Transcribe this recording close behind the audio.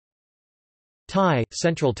Thai,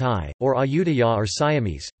 Central Thai, or Ayutthaya or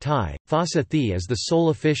Siamese, Thai, Phasa Thi is the sole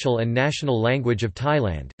official and national language of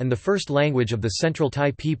Thailand, and the first language of the Central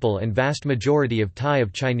Thai people and vast majority of Thai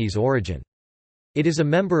of Chinese origin. It is a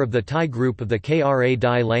member of the Thai group of the Kra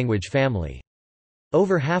Dai language family.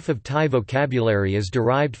 Over half of Thai vocabulary is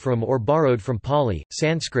derived from or borrowed from Pali,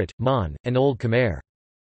 Sanskrit, Mon, and Old Khmer.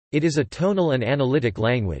 It is a tonal and analytic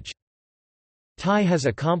language. Thai has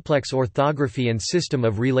a complex orthography and system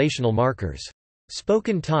of relational markers.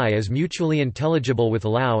 Spoken Thai is mutually intelligible with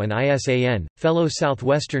Lao and Isan, fellow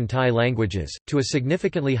southwestern Thai languages, to a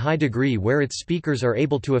significantly high degree where its speakers are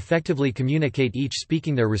able to effectively communicate each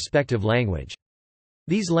speaking their respective language.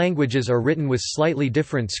 These languages are written with slightly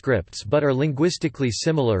different scripts but are linguistically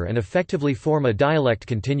similar and effectively form a dialect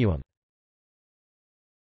continuum.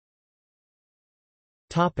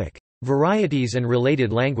 Varieties and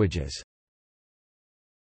related languages.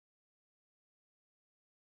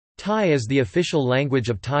 Thai is the official language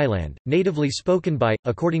of Thailand, natively spoken by,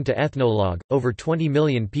 according to Ethnologue, over 20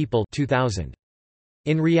 million people 2000.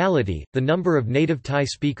 In reality, the number of native Thai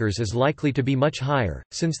speakers is likely to be much higher,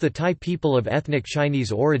 since the Thai people of ethnic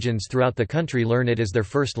Chinese origins throughout the country learn it as their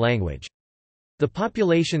first language. The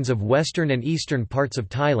populations of western and eastern parts of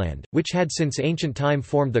Thailand, which had since ancient time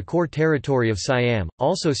formed the core territory of Siam,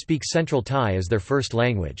 also speak Central Thai as their first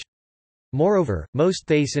language. Moreover, most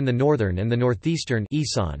Thais in the northern and the northeastern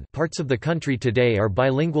parts of the country today are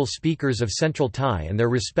bilingual speakers of Central Thai and their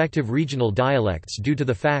respective regional dialects due to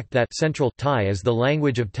the fact that Central Thai is the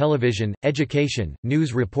language of television, education,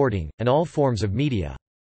 news reporting, and all forms of media.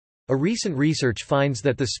 A recent research finds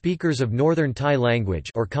that the speakers of Northern Thai language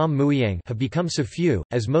or Kham Mueang have become so few,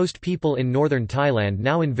 as most people in northern Thailand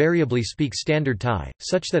now invariably speak Standard Thai,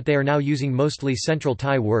 such that they are now using mostly Central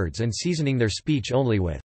Thai words and seasoning their speech only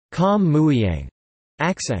with Kham Mueang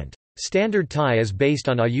accent. Standard Thai is based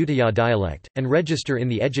on Ayutthaya dialect, and register in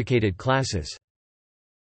the educated classes.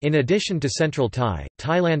 In addition to Central Thai,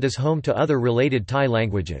 Thailand is home to other related Thai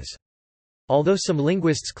languages. Although some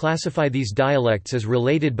linguists classify these dialects as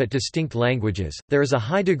related but distinct languages, there is a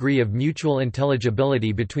high degree of mutual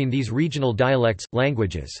intelligibility between these regional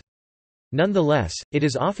languages. Nonetheless, it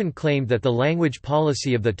is often claimed that the language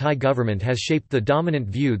policy of the Thai government has shaped the dominant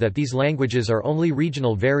view that these languages are only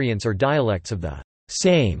regional variants or dialects of the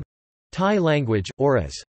same Thai language, or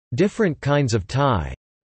as different kinds of Thai.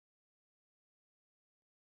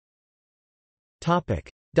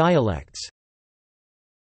 Dialects.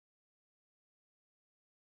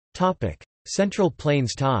 Central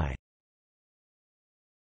Plains Thai.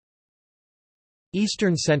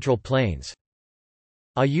 Eastern Central Plains.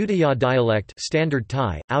 Ayutthaya dialect Standard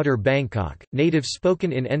Thai, Outer Bangkok, native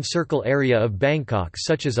spoken in encircle area of Bangkok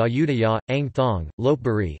such as Ayutthaya, Ang Thong,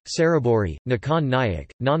 Lopburi, Saraburi, Nakhon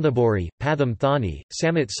Nayak, Nonthaburi, Pathum Thani,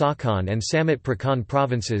 Samut Sakhon and Samut Prakan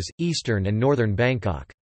provinces, eastern and northern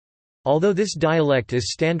Bangkok. Although this dialect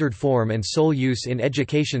is standard form and sole use in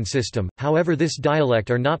education system, however this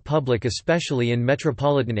dialect are not public especially in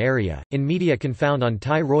metropolitan area, in media can found on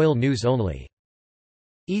Thai Royal News only.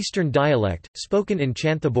 Eastern dialect, spoken in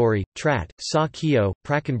Chanthaburi, Trat, Sa Keo,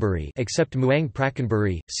 Prakanburi except Muang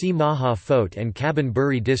Prakanburi, Si Maha Phot and Kaban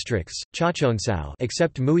Buri districts, Chachonsao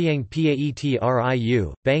except Mueang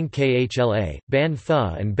Paetriu, Bang Khla, Ban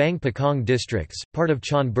Pha and Bang Pakong districts, part of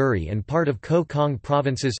Chon Buri and part of Ko Kong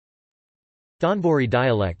provinces. Thonburi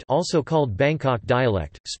dialect, also called Bangkok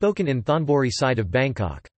dialect, spoken in Thonburi side of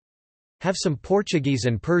Bangkok. Have some Portuguese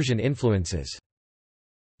and Persian influences.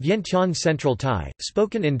 Vientiane Central Thai,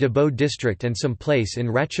 spoken in Dabo district and some place in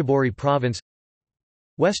Ratchaburi province.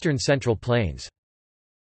 Western Central Plains.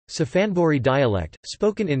 Suphanburi dialect,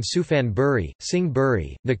 spoken in Suphan Buri, Sing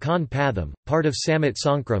Buri, Nakhon Pathum, part of Samut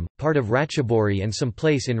Songkhram, part of Ratchaburi and some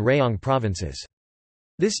place in Rayong provinces.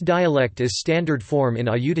 This dialect is standard form in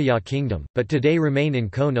Ayutthaya Kingdom, but today remain in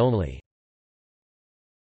Khon only.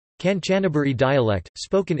 Kanchanaburi dialect,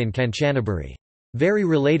 spoken in Kanchanaburi. Very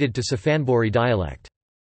related to Suphanburi dialect.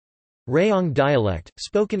 Rayong dialect,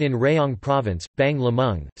 spoken in Rayong province, Bang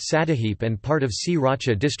Lamung, Sattahip and part of Si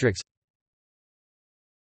Racha districts.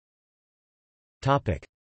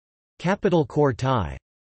 Capital Core Thai.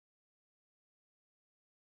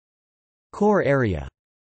 Core area.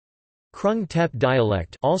 Krung Tep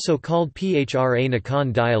dialect, also called Phra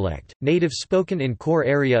Nakhon dialect, native spoken in core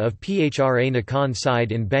area of Phra Nakhon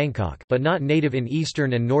side in Bangkok but not native in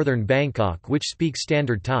eastern and northern Bangkok which speak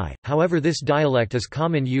Standard Thai, however this dialect is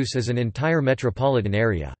common use as an entire metropolitan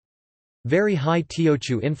area. Very high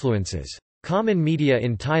Teochew influences. Common media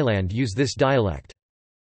in Thailand use this dialect.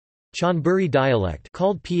 Chonburi dialect,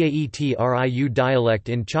 called Paetriu dialect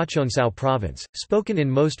in Chachoengsao province, spoken in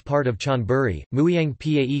most part of Chonburi, Mueang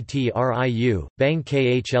Paetriu, Bang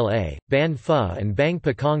Khla, Ban Pha and Bang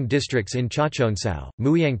Pakong districts in Chachoengsao,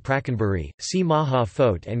 Mueang Prakanburi, Si Maha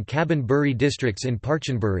Phot and Kaban Buri districts in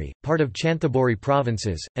Parchanburi, part of Chanthaburi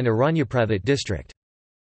provinces, and Aranyaprathat district.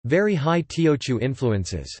 Very high Teochew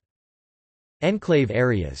influences. Enclave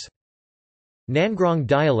areas. Nangrong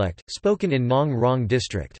dialect, spoken in Nong Rong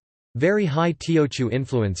district. Very high Teochew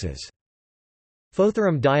influences.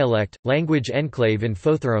 Photharam dialect, language enclave in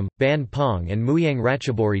Photharam, Ban Pong and Mueang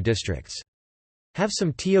Ratchaburi districts. Have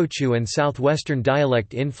some Teochew and southwestern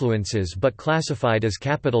dialect influences but classified as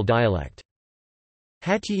capital dialect.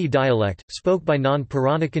 Hatyi dialect, spoke by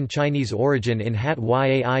non-Peranakan Chinese origin in Hat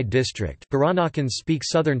Yai district. Peranakans speak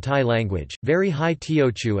Southern Thai language, very high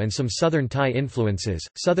Teochew and some Southern Thai influences,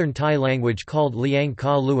 Southern Thai language called Liang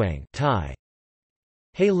Ka Luang Thai.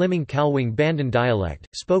 Hay Liming Kalwing Bandan dialect,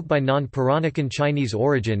 spoke by non-Peranakan Chinese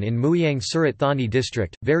origin in Mueang Surat Thani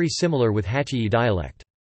district, very similar with Hatyi dialect.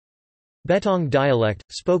 Betong dialect,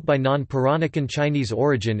 spoke by non-Peranakan Chinese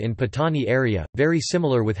origin in Patani area, very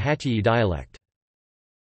similar with Hatyi dialect.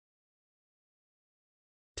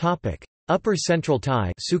 Upper Central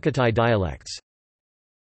Thai Sukhothai dialects.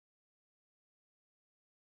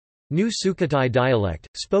 New Sukhothai dialect,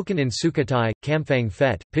 spoken in Sukhothai, Kamphaeng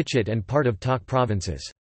Phet, Phichit and part of Tak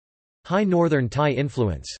provinces. High Northern Thai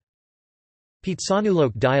influence.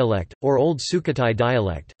 Pitsanulok dialect, or Old Sukhothai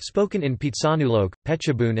dialect, spoken in Pitsanulok,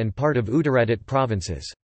 Phetchabun and part of Uttaradat provinces.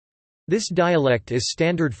 This dialect is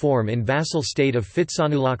standard form in vassal state of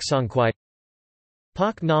Phitsanulok Songkhwai.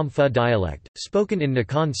 Pak Nam Pha dialect, spoken in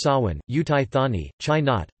Nakhon Sawan, Utai Thani, Chai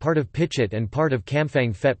Nat, part of Phichit and part of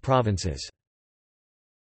Kamphaeng Phet provinces.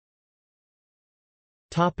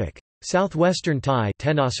 Southwestern Thai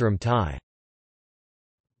Tenasserim Thai.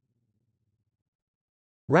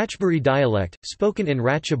 Ratchaburi dialect, spoken in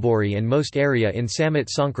Ratchaburi and most area in Samut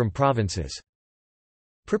Songkhram provinces.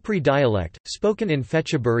 Pripri dialect, spoken in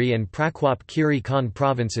Phetchaburi and Prakwap Kiri Khan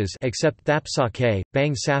provinces except Thap Sakay,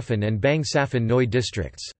 Bang Saphon and Bang Saphon Noi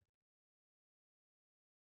districts.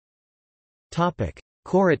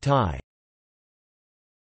 Khorat Thai.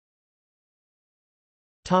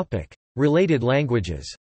 Related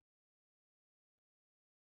languages.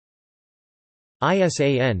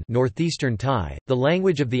 Isan Northeastern Thai, the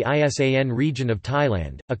language of the Isan region of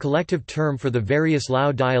Thailand, a collective term for the various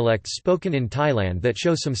Lao dialects spoken in Thailand that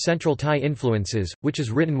show some Central Thai influences, which is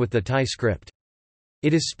written with the Thai script.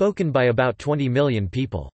 It is spoken by about 20 million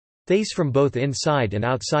people. Thais from both inside and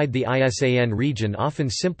outside the Isan region often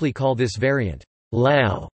simply call this variant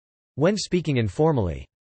Lao when speaking informally.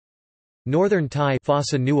 Northern Thai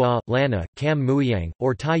Phasa Nua, Lana, Kam Mueang,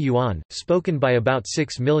 or Thai Yuan, spoken by about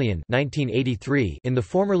 6 million 1983 in the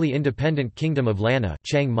formerly independent Kingdom of Lana,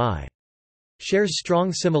 Chiang Mai. Shares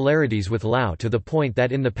strong similarities with Lao to the point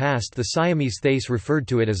that in the past the Siamese Thais referred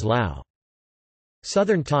to it as Lao.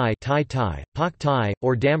 Southern Thai Thai Thai, Pak Thai,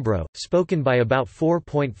 or Dambro, spoken by about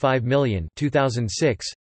 4.5 million 2006.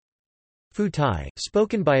 Phu Thai,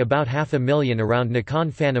 spoken by about 500,000 around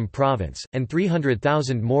Nakhon Phanom province, and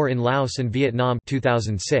 300,000 more in Laos and Vietnam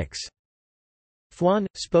 2006. Phuan,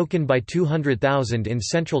 spoken by 200,000 in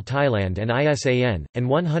central Thailand and Isan, and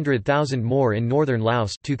 100,000 more in northern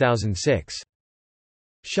Laos 2006.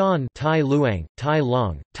 Shan Thai Luang, Thai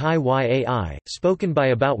Long, Thai Yai, spoken by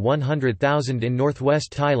about 100,000 in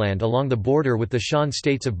northwest Thailand along the border with the Shan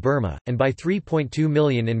states of Burma, and by 3.2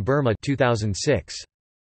 million in Burma 2006.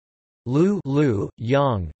 Lu,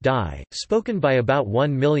 Yang, Dai, spoken by about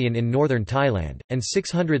 1 million in northern Thailand, and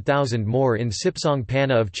 600,000 more in Sipsong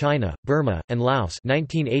Pana of China, Burma, and Laos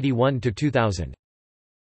 1981–2000.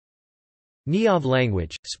 Niav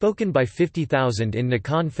language, spoken by 50,000 in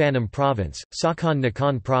Nakhon Phanom province, Sakon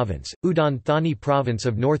Nakhon province, Udon Thani province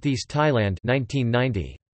of northeast Thailand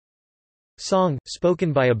 1990. Song,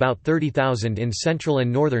 spoken by about 30,000 in central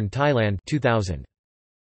and northern Thailand 2000.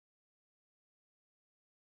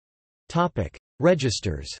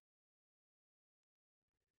 Registers.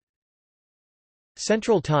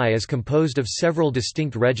 Central Thai is composed of several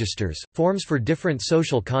distinct registers, forms for different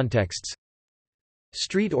social contexts.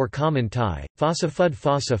 Street or Common Thai, Phasa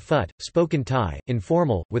Phut, spoken Thai,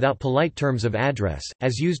 informal, without polite terms of address,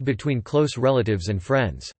 as used between close relatives and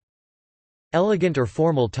friends. Elegant or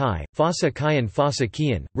Formal Thai, Phasa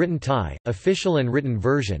Kian, written Thai, official and written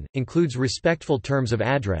version, includes respectful terms of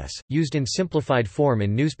address, used in simplified form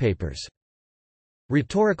in newspapers.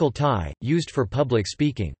 Rhetorical Thai, used for public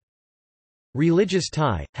speaking. Religious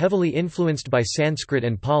Thai, heavily influenced by Sanskrit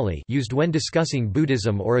and Pali, used when discussing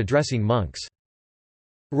Buddhism or addressing monks.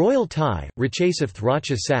 Royal Thai, Rachasif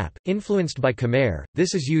Thracha Sap, influenced by Khmer.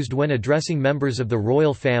 This is used when addressing members of the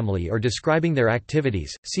royal family or describing their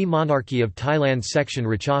activities. See Monarchy of Thailand section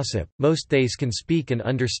Rachasip. Most Thais can speak and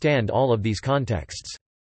understand all of these contexts.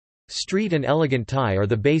 Street and elegant Thai are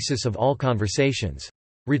the basis of all conversations.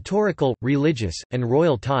 Rhetorical, religious, and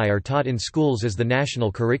royal Thai are taught in schools as the national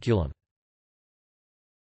curriculum.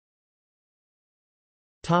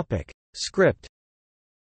 Topic: Script.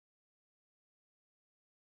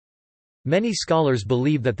 Many scholars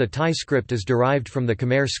believe that the Thai script is derived from the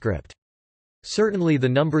Khmer script. Certainly the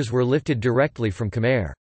numbers were lifted directly from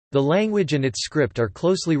Khmer. The language and its script are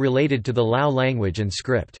closely related to the Lao language and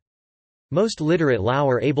script. Most literate Lao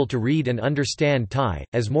are able to read and understand Thai,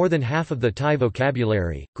 as more than half of the Thai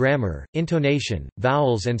vocabulary, grammar, intonation,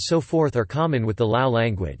 vowels and so forth are common with the Lao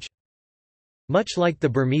language. Much like the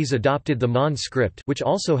Burmese adopted the Mon script, which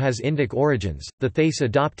also has Indic origins, the Thais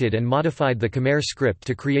adopted and modified the Khmer script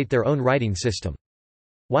to create their own writing system.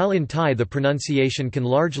 While in Thai the pronunciation can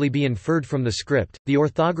largely be inferred from the script, the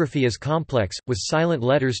orthography is complex, with silent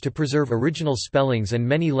letters to preserve original spellings and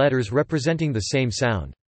many letters representing the same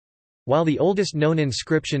sound. While the oldest known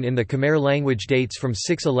inscription in the Khmer language dates from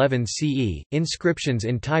 611 CE, inscriptions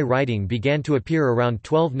in Thai writing began to appear around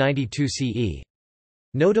 1292 CE.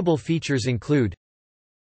 Notable features include: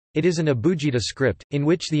 it is an abugida script, in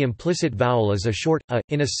which the implicit vowel is a short a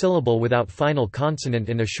in a syllable without final consonant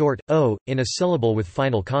and a short o in a syllable with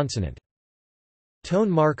final consonant. Tone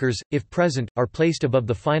markers, if present, are placed above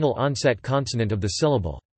the final onset consonant of the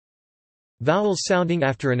syllable. Vowels sounding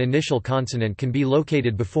after an initial consonant can be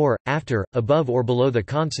located before, after, above or below the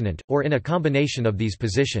consonant, or in a combination of these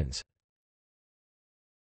positions.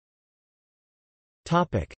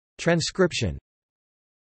 Transcription.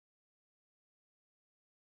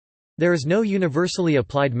 There is no universally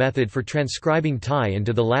applied method for transcribing Thai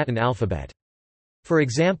into the Latin alphabet. For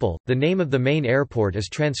example, the name of the main airport is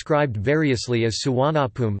transcribed variously as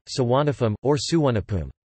Suvarnabhumi, Sawanapum, or Suvarnapum.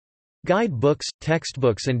 Guide books,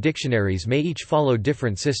 textbooks and dictionaries may each follow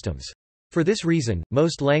different systems. For this reason,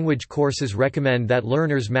 most language courses recommend that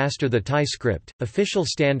learners master the Thai script. Official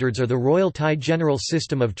standards are the Royal Thai General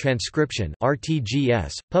System of Transcription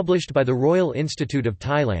 (RTGS), published by the Royal Institute of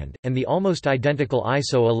Thailand, and the almost identical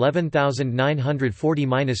ISO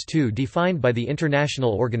 11940-2 defined by the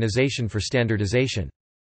International Organization for Standardization.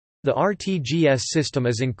 The RTGS system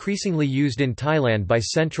is increasingly used in Thailand by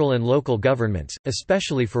central and local governments,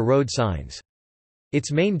 especially for road signs. Its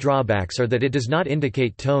main drawbacks are that it does not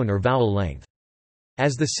indicate tone or vowel length.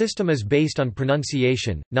 As the system is based on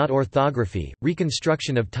pronunciation, not orthography,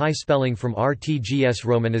 reconstruction of Thai spelling from RTGS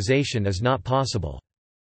romanization is not possible.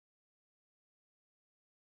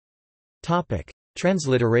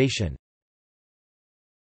 Transliteration.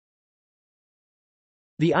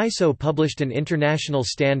 The ISO published an international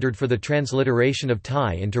standard for the transliteration of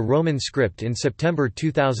Thai into Roman script in September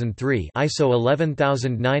 2003, ISO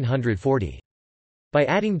 11940. By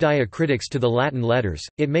adding diacritics to the Latin letters,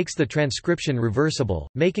 it makes the transcription reversible,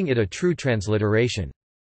 making it a true transliteration.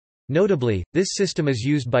 Notably, this system is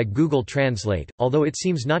used by Google Translate, although it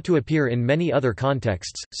seems not to appear in many other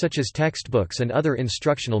contexts, such as textbooks and other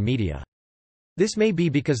instructional media. This may be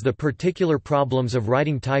because the particular problems of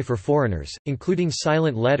writing Thai for foreigners, including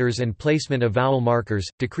silent letters and placement of vowel markers,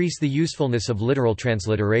 decrease the usefulness of literal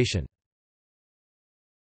transliteration.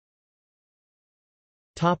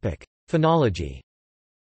 Phonology.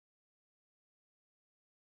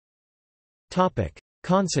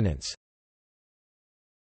 Consonants.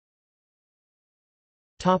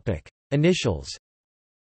 Initials.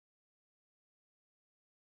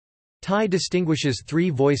 Thai distinguishes three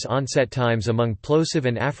voice onset times among plosive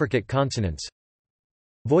and affricate consonants: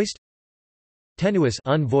 voiced, tenuous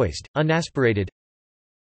unvoiced, unaspirated,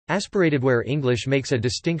 aspirated. Where English makes a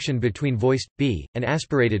distinction between voiced b and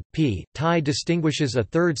aspirated p, Thai distinguishes a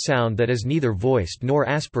third sound that is neither voiced nor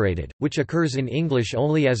aspirated, which occurs in English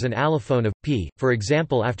only as an allophone of p, for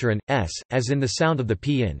example after an s, as in the sound of the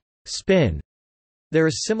p in spin. There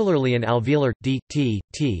is similarly an alveolar d, t,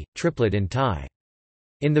 t triplet in Thai.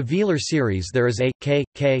 In the velar series there is a, k,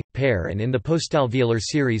 k, pair, and in the postalveolar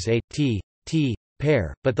series a, t, t,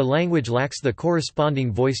 pair, but the language lacks the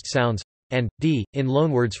corresponding voiced sounds, and, d, in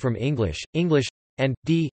loanwords from English, English, and,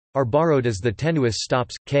 d, are borrowed as the tenuous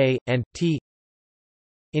stops, k, and, t.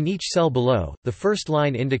 In each cell below, the first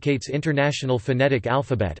line indicates International Phonetic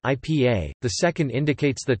Alphabet (IPA), the second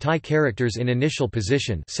indicates the Thai characters in initial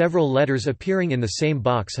position. Several letters appearing in the same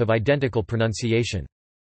box have identical pronunciation.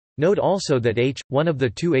 Note also that H, one of the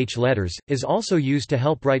two H letters, is also used to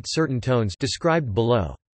help write certain tones described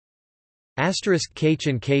below. Asterisk kh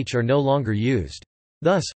and kh are no longer used.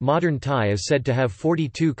 Thus, modern Thai is said to have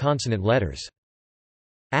 42 consonant letters.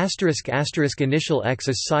 **** initial X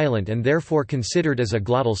is silent and therefore considered as a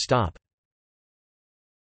glottal stop.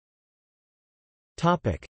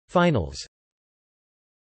 Finals.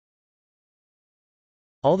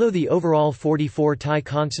 Although the overall 44 Thai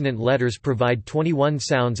consonant letters provide 21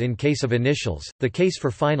 sounds in case of initials, the case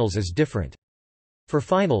for finals is different. For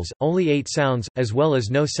finals, only 8 sounds, as well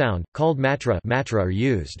as no sound, called matra are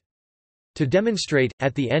used. To demonstrate,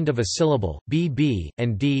 at the end of a syllable, b, b,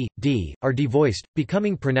 and d, d, are devoiced,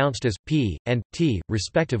 becoming pronounced as p, and t,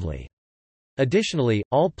 respectively. Additionally,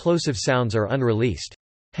 all plosive sounds are unreleased.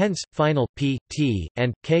 Hence, final, p, t,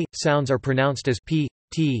 and k, sounds are pronounced as p,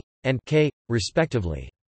 t, and k, respectively.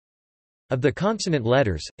 Of the consonant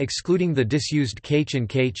letters, excluding the disused kh and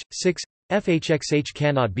kh, 6, fhxh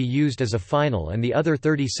cannot be used as a final and the other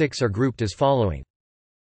 36 are grouped as following.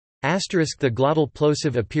 ***, the glottal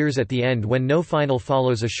plosive appears at the end when no final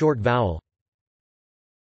follows a short vowel.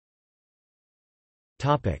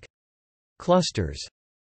 Clusters.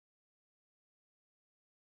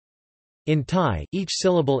 In Thai, each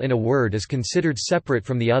syllable in a word is considered separate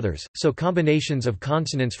from the others, so combinations of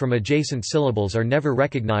consonants from adjacent syllables are never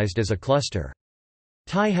recognized as a cluster.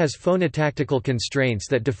 Thai has phonotactical constraints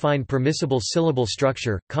that define permissible syllable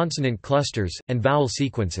structure, consonant clusters, and vowel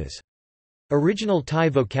sequences. Original Thai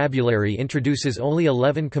vocabulary introduces only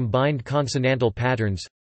 11 combined consonantal patterns: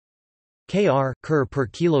 kr, kr per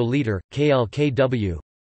kiloliter, kl kw,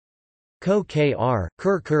 ko kr,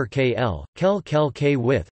 kr kr kl, kel kel k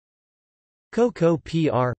with, ko ko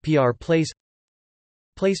pr, pr place,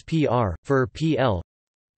 place pr, fer pl,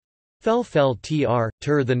 fel fel tr,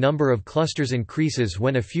 ter. The number of clusters increases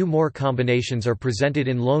when a few more combinations are presented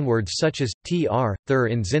in loanwords such as tr, thur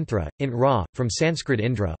in zinthra, int ra, from Sanskrit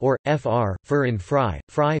indra, or fr, fur in fry,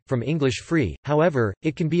 from English free. However,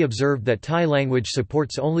 it can be observed that Thai language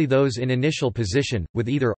supports only those in initial position, with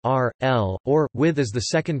either r, l, or with as the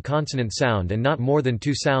second consonant sound and not more than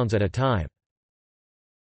 2 sounds at a time.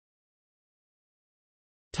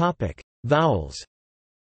 Vowels.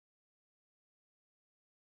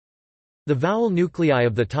 The vowel nuclei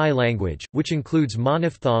of the Thai language, which includes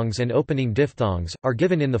monophthongs and opening diphthongs, are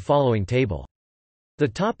given in the following table. The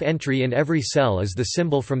top entry in every cell is the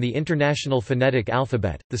symbol from the International Phonetic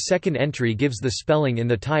Alphabet, the second entry gives the spelling in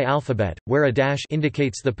the Thai alphabet, where a dash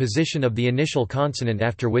indicates the position of the initial consonant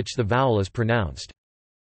after which the vowel is pronounced.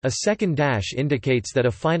 A second dash indicates that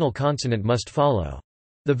a final consonant must follow.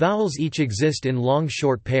 The vowels each exist in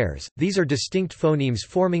long-short pairs. These are distinct phonemes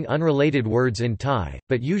forming unrelated words in Thai,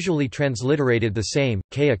 but usually transliterated the same.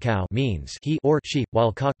 Kaya cow means he or she,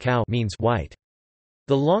 while ka cow means white.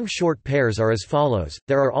 The long-short pairs are as follows.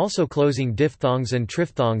 There are also closing diphthongs and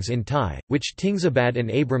triphthongs in Thai, which Tingsabad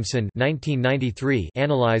and Abramson 1993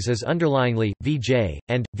 analyze as underlyingly vj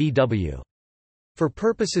and vw. For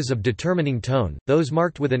purposes of determining tone, those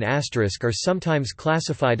marked with an asterisk are sometimes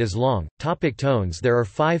classified as long. Topic tones. There are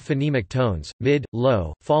 5 phonemic tones: mid,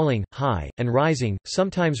 low, falling, high, and rising,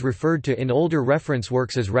 sometimes referred to in older reference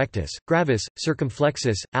works as rectus, gravis,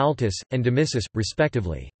 circumflexus, altus, and demissus,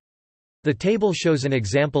 respectively. The table shows an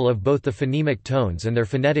example of both the phonemic tones and their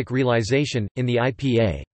phonetic realization, in the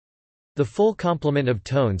IPA. The full complement of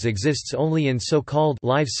tones exists only in so-called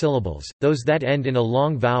live syllables, those that end in a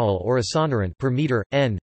long vowel or a sonorant per meter,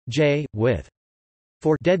 n, j, with.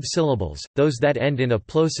 For dead syllables, those that end in a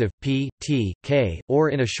plosive, p, t, k, or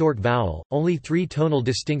in a short vowel, only 3 tonal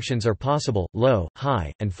distinctions are possible: low,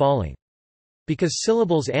 high, and falling. Because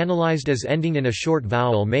syllables analyzed as ending in a short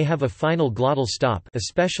vowel may have a final glottal stop,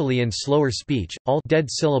 especially in slower speech, all dead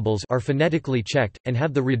syllables are phonetically checked, and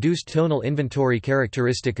have the reduced tonal inventory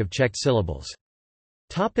characteristic of checked syllables.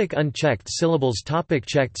 Unchecked syllables.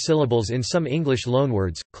 Checked syllables. In some English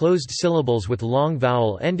loanwords, closed syllables with long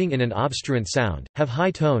vowel ending in an obstruent sound, have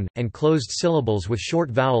high tone, and closed syllables with short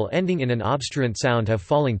vowel ending in an obstruent sound have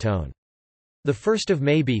falling tone. The first of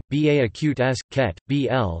may be, ba acute s, ket,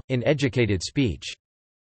 bl, in educated speech.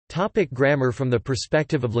 Grammar. From the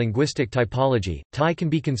perspective of linguistic typology, Thai can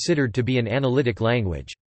be considered to be an analytic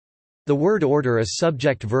language. The word order is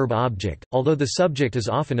subject-verb-object, although the subject is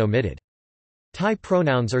often omitted. Thai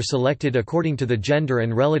pronouns are selected according to the gender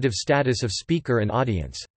and relative status of speaker and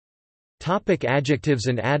audience. Adjectives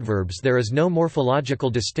and adverbs. There is no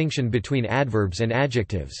morphological distinction between adverbs and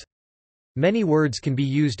adjectives. Many words can be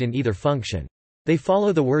used in either function. They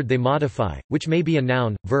follow the word they modify, which may be a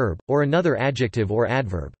noun, verb, or another adjective or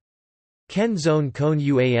adverb. Ken zone kon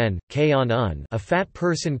uan, k on un, a fat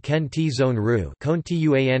person ken t zone ru, kon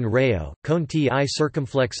tuan reo, kon ti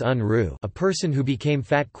circumflex un ru, a person who became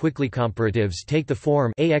fat quickly. Comparatives take the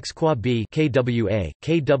form ax qua b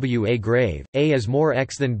kwa grave, a is more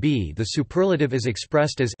x than b. The superlative is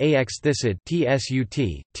expressed as ax thicid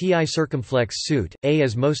tsut, ti circumflex suit, a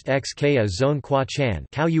is most x k a zone qua chan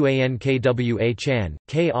kau uan kwa chan,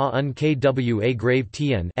 k a un kwa grave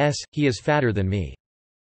tn s, he is fatter than me.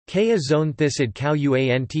 Ka zone thicid kau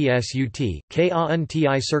uantsut, ka un ti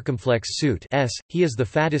circumflex suit s, he is the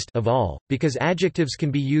fattest of all. Because adjectives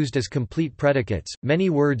can be used as complete predicates, many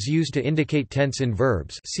words used to indicate tense in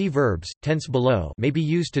verbs, see verbs, tense below, may be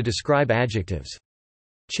used to describe adjectives.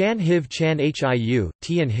 Chan hiv chan hiu,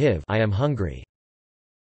 tian hiv, I am hungry.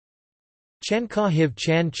 Chan ka hiv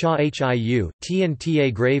chan cha hiu, tian ta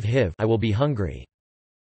grave hiv, I will be hungry.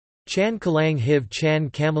 Chan kalang hiv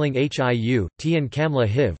chan kamling hiu, tian kamla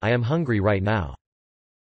hiv, I am hungry right now.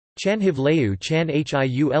 Chan hiv leu chan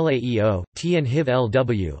hiu laeo, tian hiv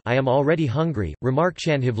lw, I am already hungry. Remark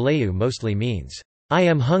chan hiv leu mostly means, I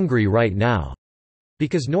am hungry right now,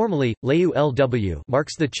 because normally, leu lw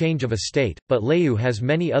marks the change of a state, but leu has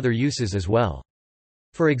many other uses as well.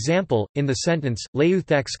 For example, in the sentence, leu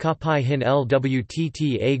thex ka pi hin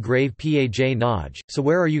lwtta grave paj naj, so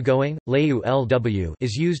where are you going? Leu lw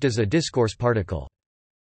is used as a discourse particle.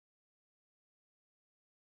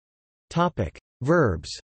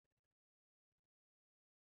 Verbs.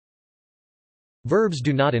 Verbs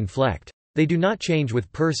do not inflect. They do not change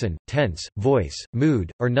with person, tense, voice,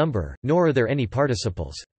 mood, or number, nor are there any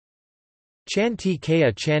participles. Chan ti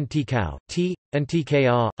kea chan ti cow, ti, and ti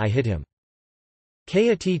ka, I hit him.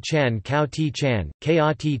 Kea ti chan cow ti chan,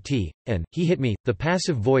 ka ti, and, he hit me. The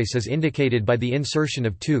passive voice is indicated by the insertion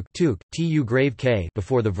of tuk tu grave k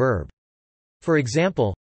before the verb. For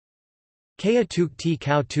example, Kea tuk ti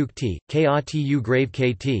cow tuk ti, ka tu grave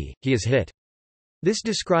kt, he is hit. This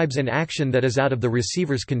describes an action that is out of the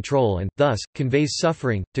receiver's control and, thus, conveys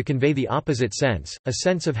suffering. To convey the opposite sense, a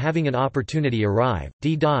sense of having an opportunity arrive,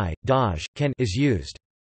 di dai, daj, can is used.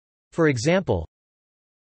 For example,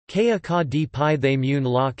 Kea ka di pai they mun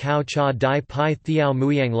la kao cha di pai thiao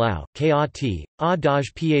muyang lao, ka ti, a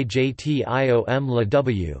daj pajtiom la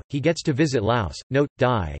w, he gets to visit Laos. Note,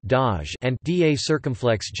 di daj and da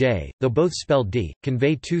circumflex j, though both spelled d,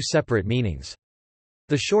 convey two separate meanings.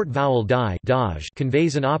 The short vowel di daj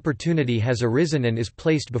conveys an opportunity has arisen and is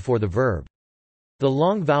placed before the verb. The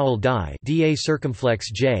long vowel da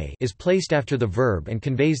circumflex j is placed after the verb and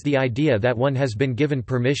conveys the idea that one has been given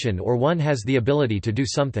permission or one has the ability to do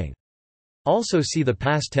something. Also see the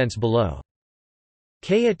past tense below.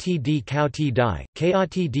 Kea td cow t di, ka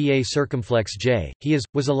t da circumflex j, he is,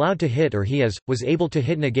 was allowed to hit or he is, was able to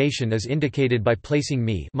hit. Negation is indicated by placing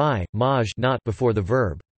me my, maj not before the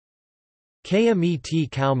verb. Kea mi t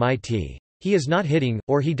cow my t. He is not hitting,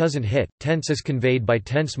 or he doesn't hit. Tense is conveyed by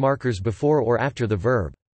tense markers before or after the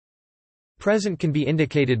verb. Present can be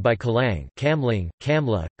indicated by kalang, kamling,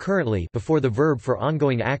 kamla, currently before the verb for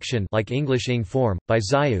ongoing action like English ing form, by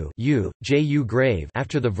zayu ju grave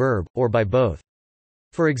after the verb, or by both.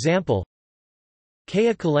 For example,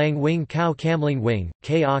 Kea kalang wing cow kamling wing,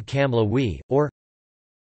 ka kamla wi, or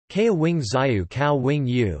Kea wing zayu cow wing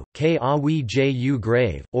u, ka wi ju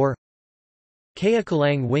grave, or Kea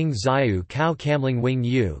kalang wing zayu cow kamling wing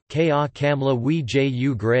u, ka kamla wi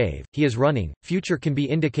ju grave, he is running. Future can be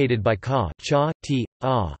indicated by ka, cha, ti,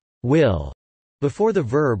 a, will, before the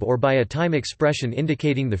verb or by a time expression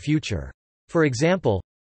indicating the future. For example,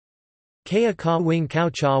 Kea ka wing cow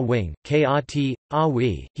cha wing, ka ti, a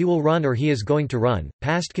wi, he will run or he is going to run.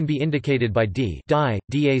 Past can be indicated by di da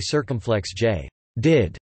circumflex j,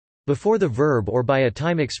 did, before the verb or by a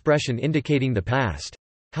time expression indicating the past.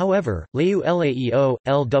 However, leu laeo,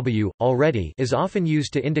 lw, already is often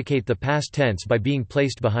used to indicate the past tense by being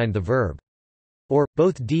placed behind the verb. Or,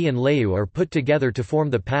 both d and leu are put together to form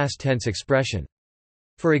the past tense expression.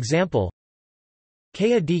 For example,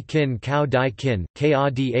 Kea di kin cow di kin, ka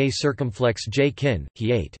da circumflex j kin,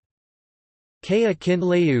 he ate. Kea kin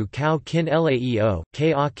leu cow kin laeo,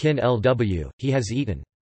 ka kin lw, he has eaten.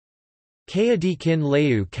 Kea di kin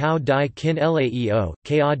leu cow di kin laeo,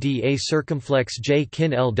 ka da circumflex j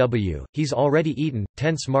kin lw, he's already eaten.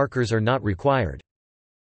 Tense markers are not required.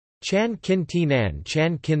 Chan kin ti nan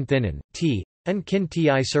chan kin thinan, t, and kin ti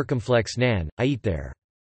circumflex nan, I eat there.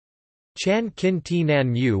 Chan kin ti nan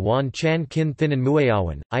mu wan chan kin thinan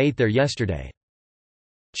muayawan, I ate there yesterday.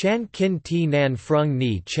 Chan kin ti nan frung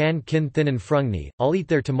ni chan kin thinan frung ni, I'll eat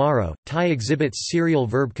there tomorrow. Tai exhibits serial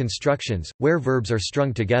verb constructions, where verbs are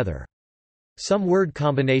strung together. Some word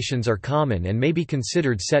combinations are common and may be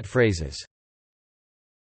considered set phrases.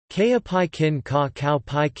 Ka pi kin ka cow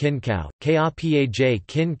pi kin cow, ka paj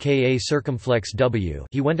kin ka circumflex w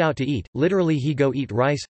he went out to eat, literally he go eat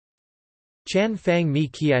rice. Chan fang mi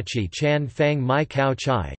kiachi chan fang my cow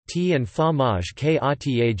chai, ti and fa maj ka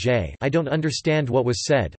taj I don't understand what was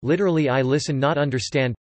said, literally I listen not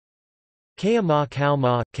understand. Ka ma cow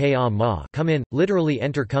ma, ka ma come in, literally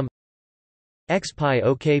enter come. X pi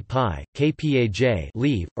ok pi, kpaj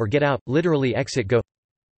leave, or get out, literally exit go.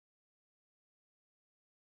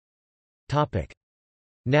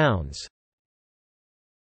 Nouns.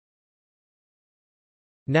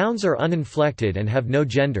 Nouns are uninflected and have no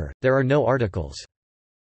gender, there are no articles.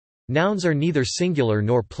 Nouns are neither singular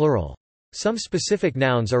nor plural. Some specific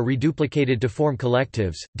nouns are reduplicated to form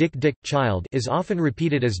collectives. Dik dik child is often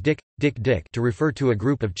repeated as dik, dik dik to refer to a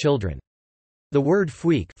group of children. The word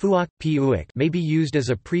fuak may be used as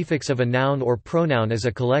a prefix of a noun or pronoun as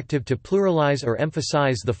a collective to pluralize or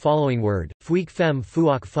emphasize the following word: fuik fem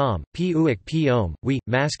fuak fam, puik piom, we,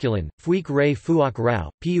 masculine, fuik re fuak rao,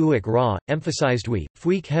 puik ra, emphasized we,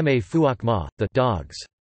 fuik heme fuak ma, the dogs.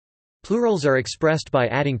 Plurals are expressed by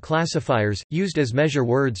adding classifiers, used as measure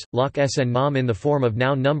words, lok sn mom in the form of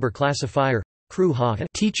noun number classifier, crew ha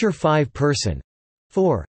teacher 5 person,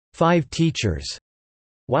 for 5 teachers.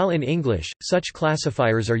 While in English, such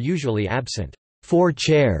classifiers are usually absent. 4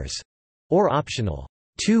 chairs, or optional.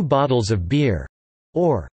 2 bottles of beer,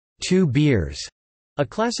 or 2 beers. A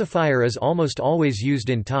classifier is almost always used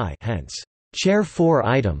in Thai, hence, chair 4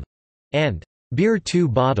 item, and beer 2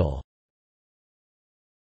 bottle.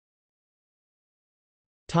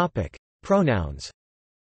 Topic: Pronouns.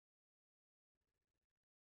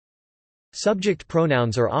 Subject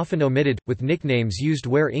pronouns are often omitted, with nicknames used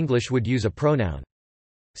where English would use a pronoun.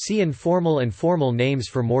 See informal and formal names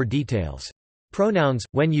for more details. Pronouns,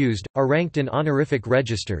 when used, are ranked in honorific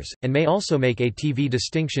registers, and may also make a TV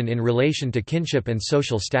distinction in relation to kinship and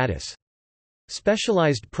social status.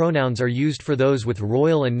 Specialized pronouns are used for those with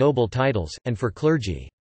royal and noble titles, and for clergy.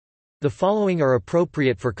 The following are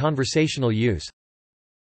appropriate for conversational use.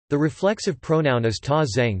 The reflexive pronoun is ta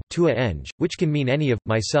zeng, tua eng, which can mean any of,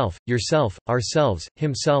 myself, yourself, ourselves,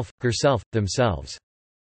 himself, herself, themselves.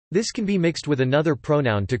 This can be mixed with another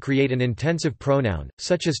pronoun to create an intensive pronoun,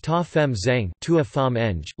 such as ta fem zeng, tua fam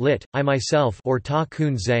eng, lit, I myself, or ta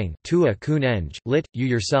kun zeng, tua kun eng, lit, you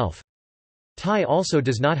yourself. Thai also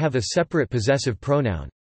does not have a separate possessive pronoun.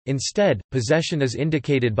 Instead, possession is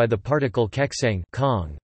indicated by the particle kekseng,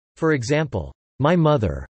 kong. For example, my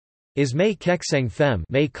mother is mei kekseng fem,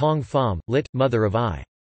 mei kong fam, lit, mother of I.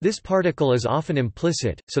 This particle is often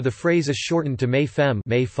implicit, so the phrase is shortened to mei fem,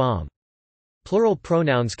 mei fam. Plural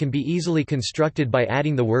pronouns can be easily constructed by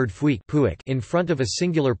adding the word fuik in front of a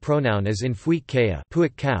singular pronoun, as in fuik kea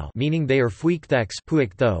puik cow, meaning they, or fuik thex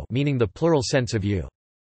puik tho, meaning the plural sense of you.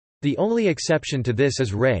 The only exception to this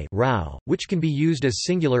is re rao, which can be used as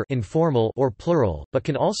singular informal or plural, but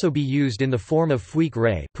can also be used in the form of fuik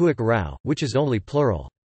re puik rao, which is only plural.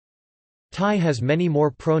 Thai has many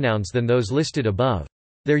more pronouns than those listed above.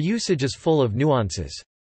 Their usage is full of nuances.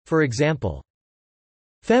 For example,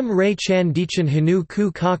 Fem re chan dichan hanu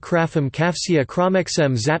ku ka krafam kafsia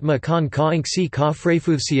kramexem zatma kan ka inksi ka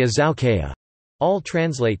frefuvsia zaukea. All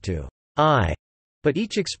translate to I, but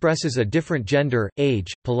each expresses a different gender,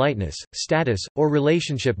 age, politeness, status, or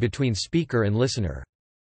relationship between speaker and listener.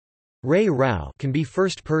 Re rao can be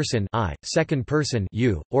first person I, second person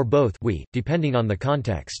you, or both we, depending on the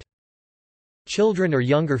context. Children or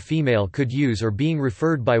younger female could use or being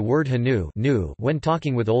referred by word hanu when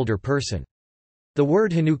talking with older person. The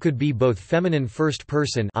word hanu could be both feminine first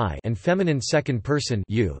person I and feminine second person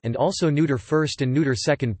you, and also neuter first and neuter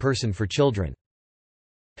second person for children.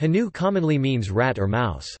 Hanu commonly means rat or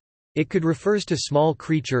mouse. It could refers to small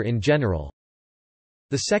creature in general.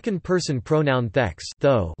 The second person pronoun thex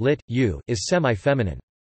tho, lit, you, is semi-feminine.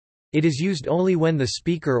 It is used only when the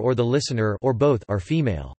speaker or the listener or both are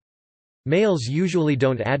female. Males usually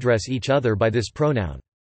don't address each other by this pronoun.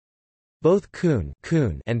 Both kun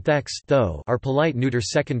and thex tho are polite neuter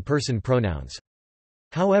second-person pronouns.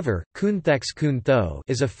 However, kun thex kun tho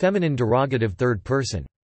is a feminine derogative third person.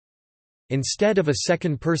 Instead of a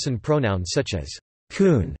second-person pronoun such as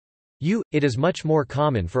kun, you, it is much more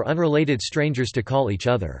common for unrelated strangers to call each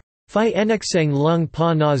other Phi enexeng lung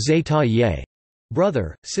pa na zeta ye,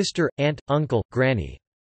 brother, sister, aunt, uncle, granny.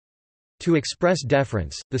 To express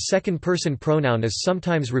deference, the second-person pronoun is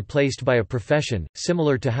sometimes replaced by a profession,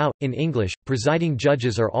 similar to how, in English, presiding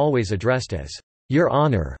judges are always addressed as Your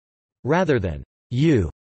Honor, rather than you.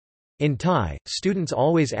 In Thai, students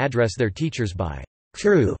always address their teachers by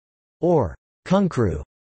Kru, or Kunkru,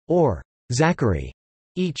 or Zachary.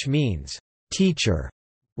 Each means teacher,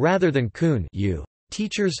 rather than kun you.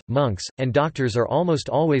 Teachers, monks, and doctors are almost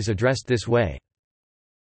always addressed this way.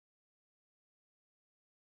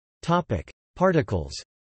 Particles.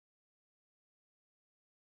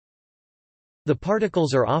 The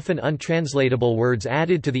particles are often untranslatable words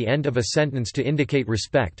added to the end of a sentence to indicate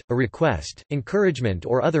respect, a request, encouragement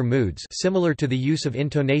or other moods similar to the use of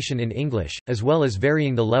intonation in English, as well as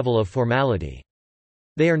varying the level of formality.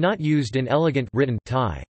 They are not used in elegant written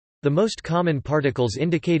Thai. The most common particles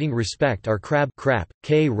indicating respect are crab crap,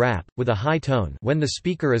 k rap, with a high tone when the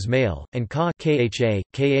speaker is male, and ka ka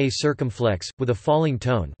circumflex, with a falling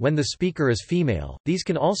tone when the speaker is female. These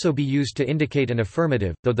can also be used to indicate an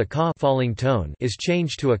affirmative, though the ka falling tone is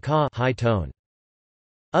changed to a ka high tone.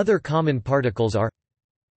 Other common particles are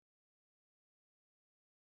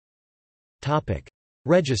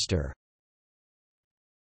Register.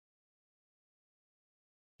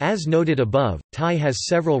 As noted above, Thai has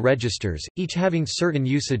several registers, each having certain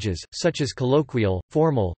usages, such as colloquial,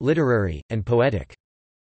 formal, literary, and poetic.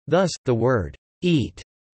 Thus, the word eat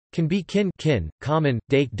can be kin, common,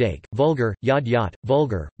 dake, vulgar, yad,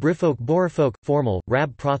 vulgar, brifolk, borifolk, formal,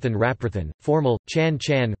 rab, prothan, raprathan, formal,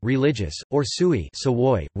 chan, religious, or sui,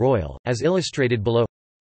 sawoi, royal, as illustrated below.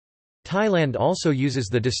 Thailand also uses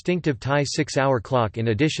the distinctive Thai 6-hour clock in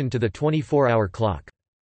addition to the 24-hour clock.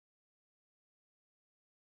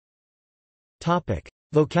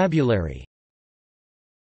 Vocabulary.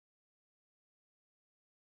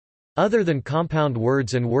 Other than compound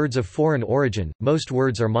words and words of foreign origin, most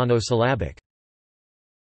words are monosyllabic.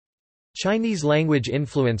 Chinese language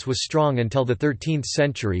influence was strong until the 13th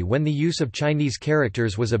century when the use of Chinese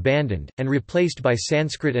characters was abandoned, and replaced by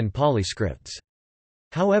Sanskrit and Pali scripts.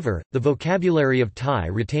 However, the vocabulary of Thai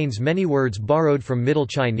retains many words borrowed from Middle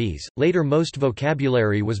Chinese. Later, most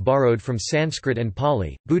vocabulary was borrowed from Sanskrit and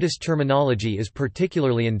Pali. Buddhist terminology is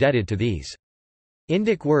particularly indebted to these.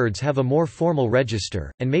 Indic words have a more formal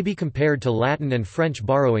register, and may be compared to Latin and French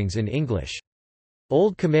borrowings in English.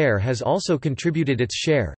 Old Khmer has also contributed its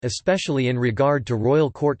share, especially in regard to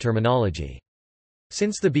royal court terminology.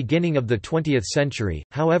 Since the beginning of the 20th century,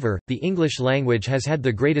 however, the English language has had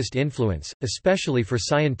the greatest influence, especially for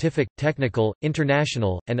scientific, technical,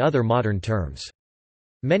 international, and other modern terms.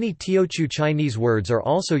 Many Teochew Chinese words are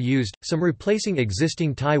also used, some replacing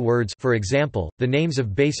existing Thai words, for example, the names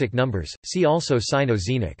of basic numbers. See also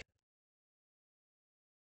Sino-Xenic.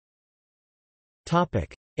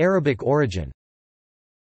 Arabic origin.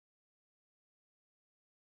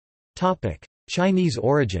 Chinese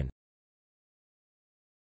origin.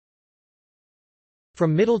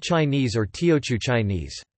 From Middle Chinese or Teochew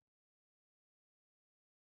Chinese.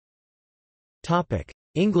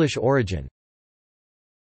 English origin.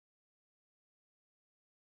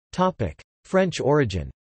 French origin.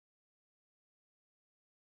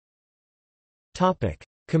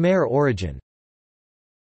 Khmer origin.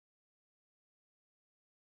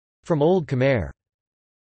 From Old Khmer.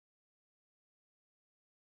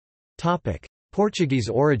 Portuguese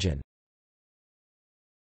origin.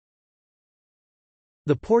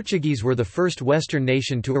 The Portuguese were the first Western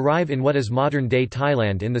nation to arrive in what is modern-day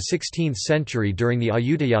Thailand in the 16th century during the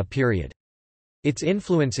Ayutthaya period. Its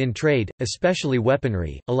influence in trade, especially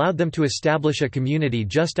weaponry, allowed them to establish a community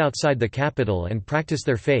just outside the capital and practice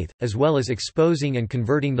their faith, as well as exposing and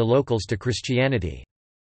converting the locals to Christianity.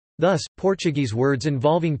 Thus, Portuguese words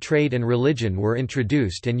involving trade and religion were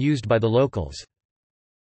introduced and used by the locals.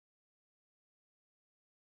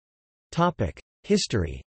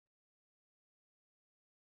 History.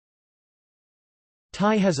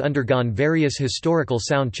 Thai has undergone various historical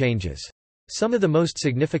sound changes. Some of the most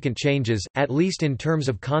significant changes, at least in terms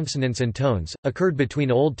of consonants and tones, occurred between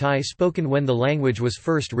Old Thai spoken when the language was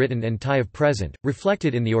first written and Thai of present,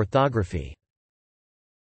 reflected in the orthography.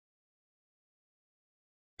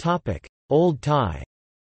 Old Thai.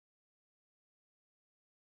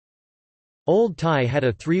 Old Thai had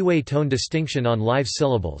a three-way tone distinction on live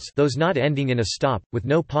syllables, those not ending in a stop, with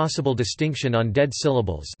no possible distinction on dead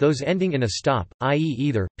syllables, those ending in a stop, i.e.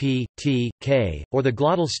 either p, t, k, or the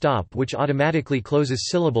glottal stop which automatically closes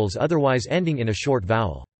syllables otherwise ending in a short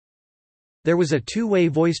vowel. There was a two-way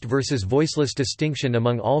voiced versus voiceless distinction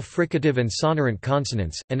among all fricative and sonorant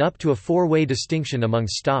consonants, and up to a four-way distinction among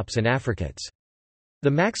stops and affricates. The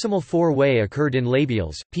maximal four-way occurred in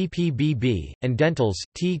labials, ppbb, and dentals,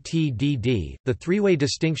 ttdd, the three-way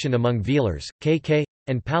distinction among velars, kk,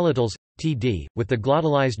 and palatals, td, with the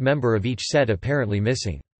glottalized member of each set apparently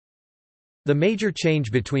missing. The major change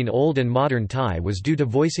between Old and Modern Thai was due to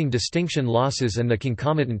voicing distinction losses and the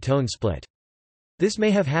concomitant tone split. This may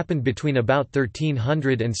have happened between about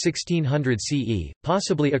 1300 and 1600 CE,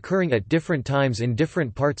 possibly occurring at different times in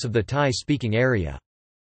different parts of the Thai-speaking area.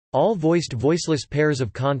 All voiced voiceless pairs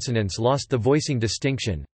of consonants lost the voicing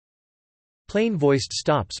distinction. Plain voiced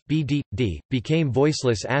stops, bd, d, became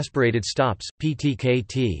voiceless aspirated stops,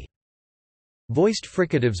 ptkt. Voiced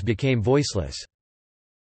fricatives became voiceless.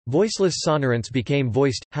 Voiceless sonorants became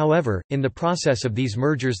voiced, however, in the process of these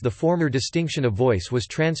mergers the former distinction of voice was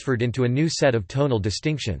transferred into a new set of tonal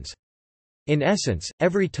distinctions. In essence,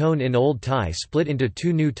 every tone in Old Thai split into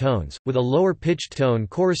two new tones, with a lower-pitched tone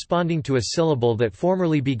corresponding to a syllable that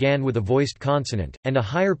formerly began with a voiced consonant, and a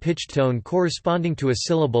higher-pitched tone corresponding to a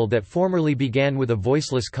syllable that formerly began with a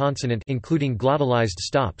voiceless consonant, including glottalized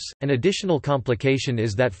stops. An additional complication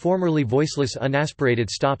is that formerly voiceless unaspirated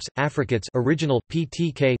stops, affricates original,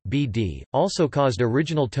 ptk, bd, also caused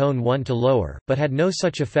original tone 1 to lower, but had no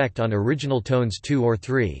such effect on original tones 2 or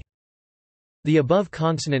 3. The above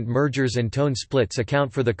consonant mergers and tone splits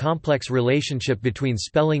account for the complex relationship between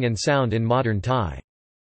spelling and sound in modern Thai.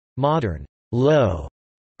 Modern, low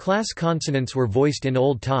class consonants were voiced in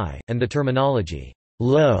Old Thai, and the terminology,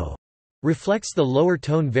 low, reflects the lower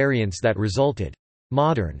tone variance that resulted.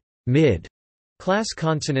 Modern, mid class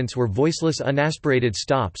consonants were voiceless unaspirated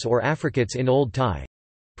stops or affricates in Old Thai,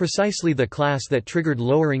 precisely the class that triggered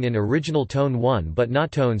lowering in original tone 1 but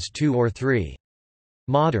not tones 2 or 3.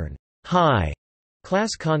 Modern, high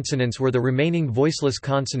class consonants were the remaining voiceless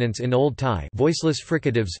consonants in Old Thai, voiceless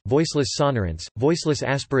fricatives, voiceless sonorants, voiceless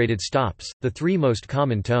aspirated stops, the three most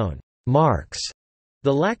common tone marks.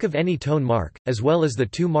 The lack of any tone mark, as well as the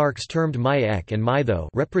two marks termed mai ek and mai tho,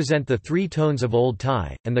 represent the three tones of Old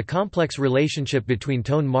Thai, and the complex relationship between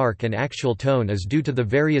tone mark and actual tone is due to the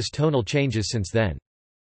various tonal changes since then.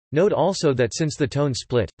 Note also that since the tone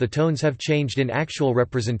split, the tones have changed in actual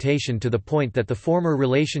representation to the point that the former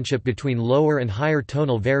relationship between lower and higher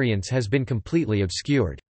tonal variants has been completely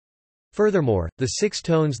obscured. Furthermore, the 6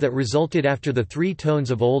 tones that resulted after the 3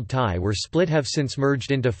 tones of Old Thai were split have since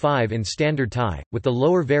merged into 5 in Standard Thai, with the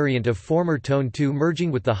lower variant of former tone 2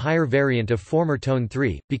 merging with the higher variant of former tone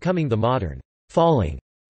 3, becoming the modern falling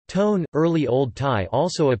tone. Early Old Thai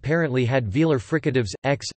also apparently had velar fricatives,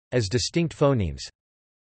 x, as distinct phonemes.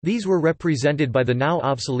 These were represented by the now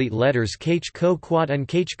obsolete letters kh ko quat and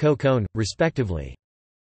kh ko kon, respectively.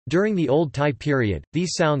 During the Old Thai period,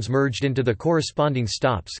 these sounds merged into the corresponding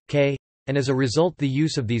stops, k, and as a result the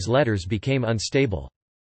use of these letters became unstable.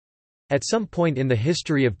 At some point in the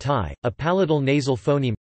history of Thai, a palatal nasal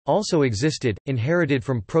phoneme also existed, inherited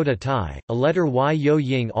from Proto-Thai. A letter y yo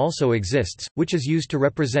ying also exists, which is used to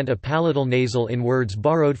represent a palatal nasal in words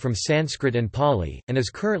borrowed from Sanskrit and Pali, and is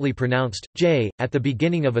currently pronounced j at the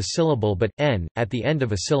beginning of a syllable but n at the end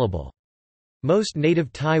of a syllable. Most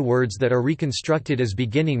native Thai words that are reconstructed as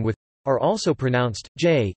beginning with are also pronounced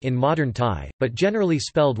j in modern Thai, but generally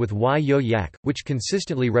spelled with y yo yak, which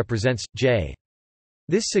consistently represents j.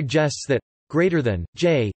 This suggests that greater than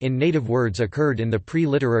j in native words occurred in the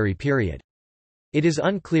pre-literary period. It is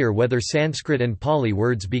unclear whether Sanskrit and Pali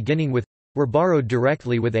words beginning with were borrowed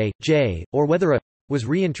directly with a j, or whether a was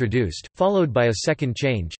reintroduced, followed by a second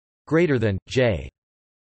change, greater than j.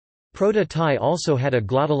 Proto-Thai also had a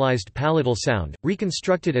glottalized palatal sound,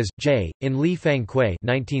 reconstructed as j in Li Fang Kuei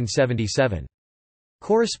 1977.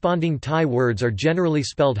 Corresponding Thai words are generally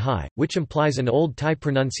spelled hi, which implies an Old Thai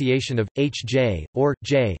pronunciation of hj or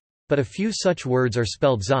j. But a few such words are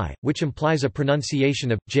spelled xi, which implies a pronunciation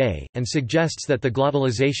of j, and suggests that the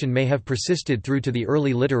glottalization may have persisted through to the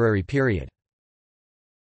early literary period.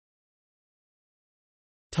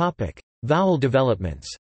 Vowel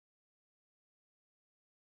developments.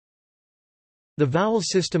 The vowel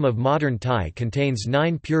system of modern Thai contains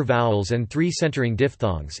 9 pure vowels and 3 centering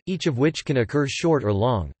diphthongs, each of which can occur short or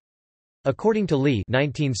long. According to Li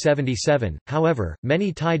 1977, however,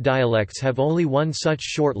 many Thai dialects have only one such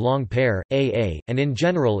short-long pair, aa, and in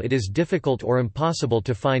general it is difficult or impossible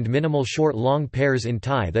to find minimal short-long pairs in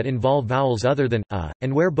Thai that involve vowels other than a,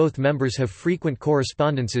 and where both members have frequent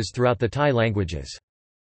correspondences throughout the Thai languages.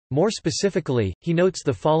 More specifically, he notes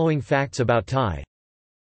the following facts about Thai.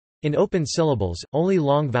 In open syllables, only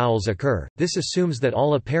long vowels occur. This assumes that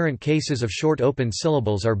all apparent cases of short open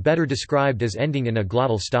syllables are better described as ending in a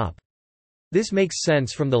glottal stop. This makes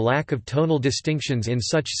sense from the lack of tonal distinctions in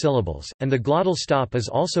such syllables, and the glottal stop is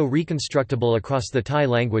also reconstructible across the Thai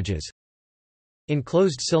languages. In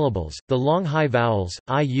closed syllables, the long high vowels,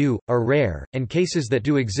 iu, are rare, and cases that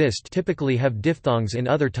do exist typically have diphthongs in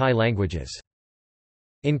other Thai languages.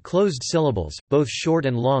 In closed syllables, both short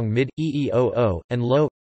and long mid, eeoo, and low,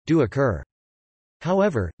 do occur.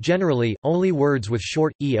 However, generally, only words with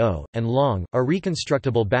short, eo, and long, are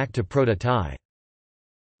reconstructible back to Proto-Thai.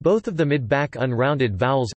 Both of the mid-back unrounded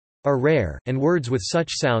vowels are rare, and words with such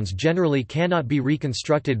sounds generally cannot be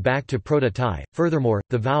reconstructed back to Proto-Thai. Furthermore,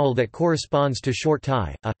 the vowel that corresponds to short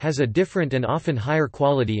Thai, a, has a different and often higher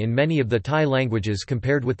quality in many of the Thai languages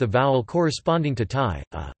compared with the vowel corresponding to Thai,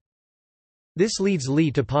 a. This leads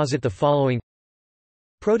Lee to posit the following.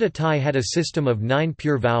 Proto-Thai had a system of 9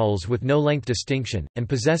 pure vowels with no length distinction, and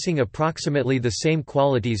possessing approximately the same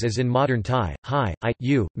qualities as in modern Thai, high, I,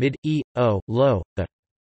 u, mid, e, o, low, the.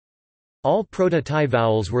 All Proto-Thai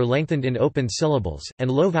vowels were lengthened in open syllables,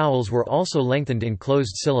 and low vowels were also lengthened in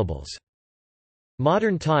closed syllables.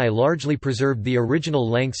 Modern Thai largely preserved the original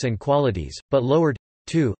lengths and qualities, but lowered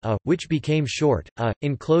to a, which became short, a,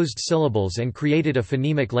 in closed syllables and created a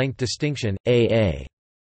phonemic length distinction, aa.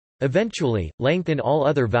 Eventually, length in all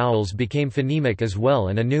other vowels became phonemic as well,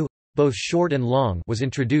 and a new, both short and long, was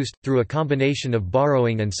introduced, through a combination of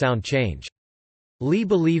borrowing and sound change. Lee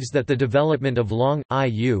believes that the development of long,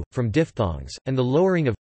 iu, from diphthongs, and the lowering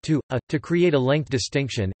of to a, to create a length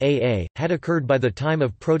distinction, aa, had occurred by the time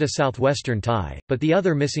of Proto-Southwestern Thai, but the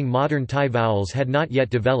other missing modern Thai vowels had not yet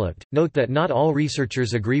developed. Note that not all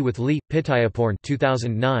researchers agree with Lee. Pitayaporn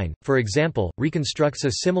 2009, for example, reconstructs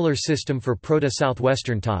a similar system for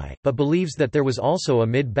Proto-Southwestern Thai, but believes that there was also a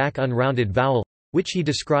mid-back unrounded vowel, which he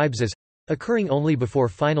describes as occurring only before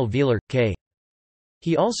final velar, k.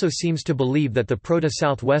 He also seems to believe that the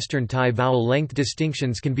Proto-Southwestern Thai vowel length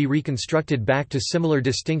distinctions can be reconstructed back to similar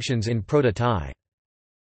distinctions in Proto-Thai.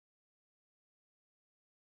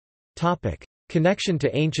 Connection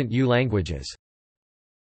to ancient Yu languages.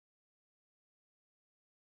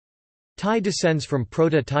 Thai descends from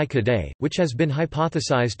Proto-Thai Kadai, which has been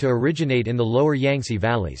hypothesized to originate in the lower Yangtze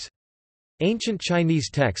valleys. Ancient Chinese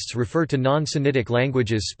texts refer to non-Sinitic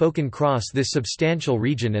languages spoken cross this substantial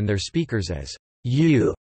region and their speakers as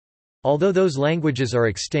Yu. Although those languages are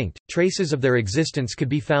extinct, traces of their existence could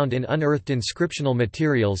be found in unearthed inscriptional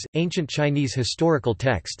materials, ancient Chinese historical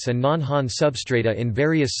texts and non-Han substrata in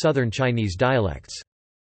various southern Chinese dialects.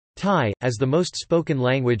 Thai, as the most spoken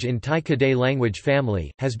language in Thai Kadai language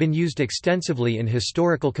family, has been used extensively in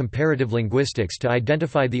historical comparative linguistics to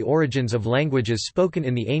identify the origins of languages spoken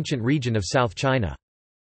in the ancient region of South China.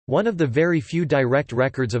 One of the very few direct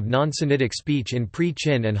records of non-Sinitic speech in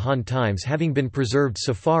pre-Qin and Han times having been preserved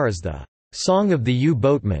so far as the Song of the Yu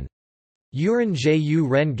Boatman, Yuren Zhe Yu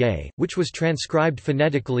Ren Ge, which was transcribed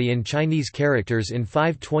phonetically in Chinese characters in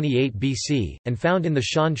 528 BC, and found in the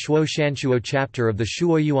Shan Shuo Shanshuo chapter of the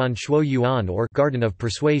Shuoyuan Shuoyuan or Garden of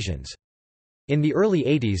Persuasions. In the early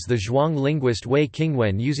 80s, the Zhuang linguist Wei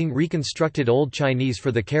Qingwen, using reconstructed Old Chinese for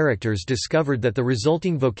the characters, discovered that the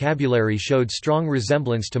resulting vocabulary showed strong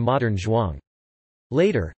resemblance to modern Zhuang.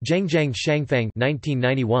 Later, Zhengjiang Shangfang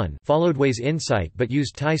 1991 followed Wei's insight but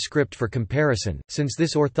used Thai script for comparison, since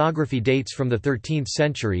this orthography dates from the 13th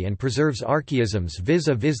century and preserves archaisms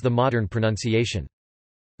vis-a-vis the modern pronunciation.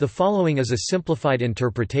 The following is a simplified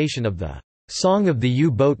interpretation of the Song of the Yu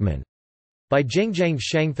Boatman by Zhengjiang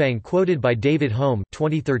Shangfang, quoted by David Home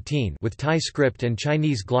 2013, with Thai script and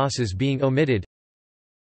Chinese glosses being omitted.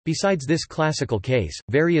 Besides this classical case,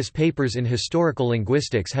 various papers in historical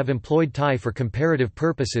linguistics have employed Thai for comparative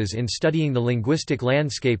purposes in studying the linguistic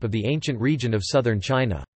landscape of the ancient region of southern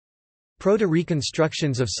China.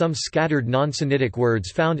 Proto-reconstructions of some scattered non-Sinitic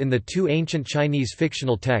words found in the two ancient Chinese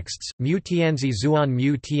fictional texts, Mu Tianzi Zuan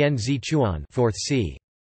Mu Tianzi Chuan 4th c.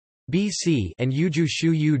 BC and Yuju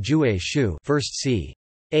Shu Yu Jue Shu 1st c.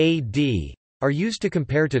 AD, are used to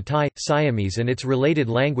compare to Thai, Siamese and its related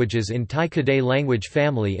languages in Thai Kadai language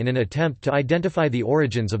family in an attempt to identify the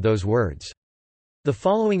origins of those words. The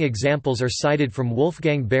following examples are cited from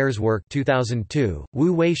Wolfgang Baer's work 2002,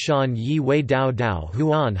 Wu Wei Shan Yi Wei Dao Dao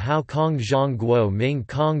Huan Hao Kong Zhang Guo Ming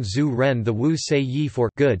Kong Zhu Ren. The Wu say Yi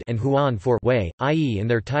for good and Huan for Wei, i.e. in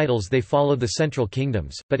their titles they follow the central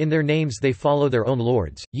kingdoms, but in their names they follow their own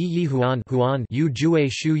lords. Yi Yi Huan Huan Yu Jue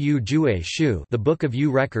Shu The Book of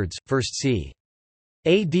Yu Records, 1st c.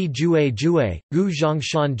 AD Jue Jue, Gu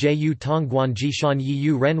Zhongshan Ju Tongguan Jishan Yi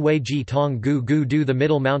Yu Renwei Ji Tong Gu Gu Du. The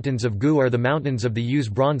middle mountains of Gu are the mountains of the Yu's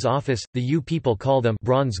bronze office, the Yu people call them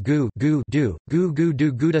bronze Gu Gu Du, Gu Gu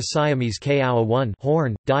Du Guda Siamese Kao 1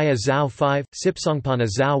 Horn, Dia Zhao 5, Sipsongpana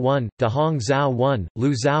Zhao 1, Dahong Zhao 1,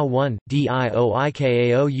 Lu Zhao 1,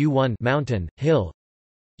 Dioikao U 1 Mountain, Hill.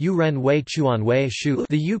 Yu Ren Wei Chuan Wei Shu.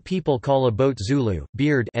 The Yu people call a boat Zulu,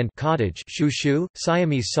 beard and cottage Shu Shu,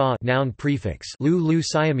 Siamese Sa noun prefix Lu Lu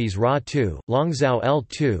Siamese Ra 2, Longzhao L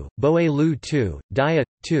 2, Boe Lu 2, Dia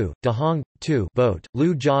 2, Dahong 2 boat,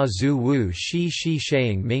 Lu Jia Zhu Wu Shi Shi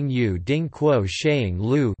Sheing Ming Yu Ding Quo Sheing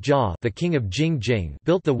Lu Jia, the king of Jing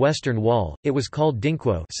built the western wall. It was called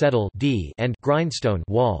Dingquo settle d and grindstone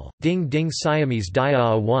wall. Ding Ding Siamese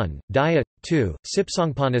Dia 1, Dia 2,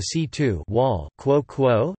 Sipsongpana C2 wall, Quo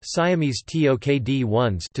Quo, Siamese Tokd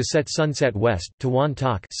 1s to set sunset west, Tawan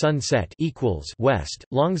Tak sunset equals west,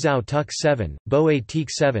 Longzhou Tuk 7, Boe Teak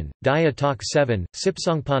 7, Dia Tak 7,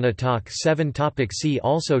 Sipsongpana Tak 7. Topic see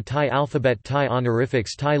also Thai alphabet, Thai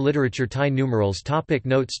honorifics, Thai literature, Thai numerals. Topic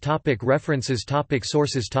notes, topic references, topic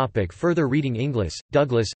sources, topic further reading. Inglis,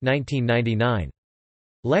 Douglas, 1999.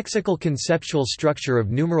 Lexical Conceptual Structure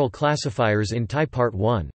of Numeral Classifiers in Thai Part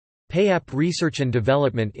 1. Payap Research and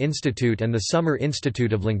Development Institute and the Summer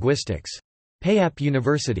Institute of Linguistics. Payap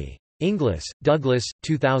University. Inglis, Douglas,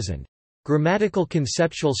 2000. Grammatical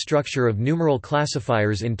Conceptual Structure of Numeral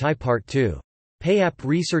Classifiers in Thai Part 2. Payap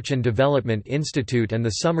Research and Development Institute and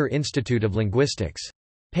the Summer Institute of Linguistics.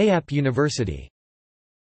 Payap University.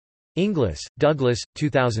 Inglis, Douglas,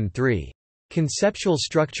 2003. Conceptual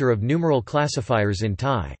Structure of Numeral Classifiers in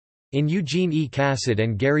Thai. In Eugene E. Cassid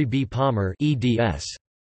and Gary B. Palmer, eds.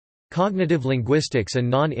 Cognitive Linguistics and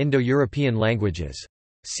Non-Indo-European Languages.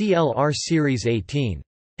 CLR Series 18.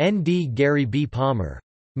 N.D. Gary B. Palmer.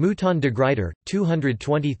 Mouton de Gruyter,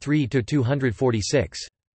 223–246.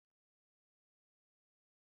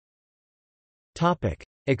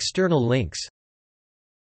 External links.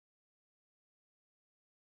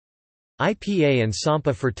 IPA and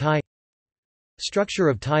Sampa for Thai. Structure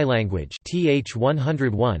of Thai Language TH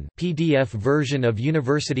 101 PDF version of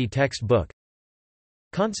University textbook.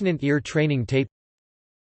 Consonant ear training tape.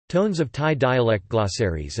 Tones of Thai dialect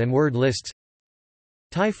glossaries and word lists.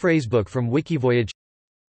 Thai phrasebook from Wikivoyage.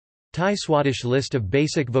 Thai Swadesh list of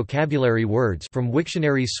basic vocabulary words from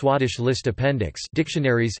Wiktionary's Swadesh list appendix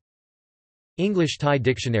dictionaries. English Thai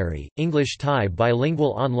Dictionary, English Thai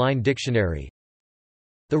bilingual online dictionary.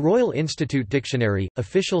 The Royal Institute Dictionary,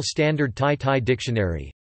 official standard Thai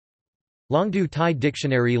Dictionary. Longdu Thai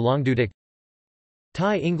Dictionary, Longdudic.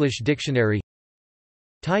 Thai English Dictionary.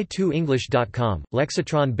 Thai2English.com,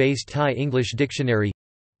 Lexitron-based Thai English Dictionary.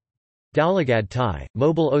 Daulagad Thai,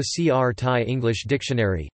 mobile OCR Thai English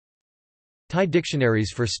Dictionary. Thai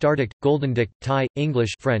dictionaries for Stardict, Goldendict, Thai,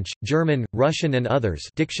 English, French, German, Russian and others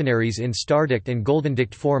dictionaries in Stardict and Goldendict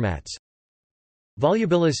formats.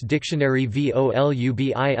 Volubilis Dictionary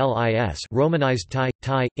Volubilis Romanized Thai,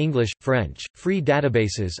 Thai, English, French, free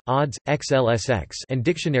databases, odds, XLSX and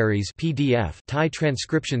dictionaries PDF Thai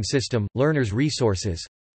transcription system, learners resources.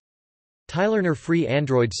 ThaiLearner free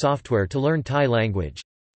Android software to learn Thai language.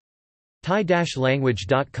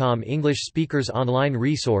 Thai-language.com English speakers online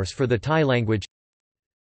resource for the Thai language.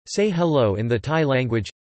 Say hello in the Thai language.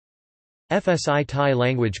 FSI Thai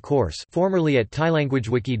language course formerly at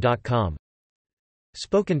thailanguagewiki.com.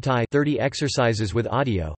 Spoken Thai 30 exercises with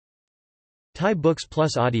audio. Thai books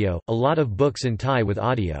plus audio, a lot of books in Thai with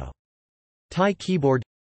audio. Thai keyboard.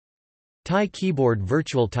 Thai keyboard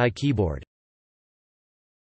virtual Thai keyboard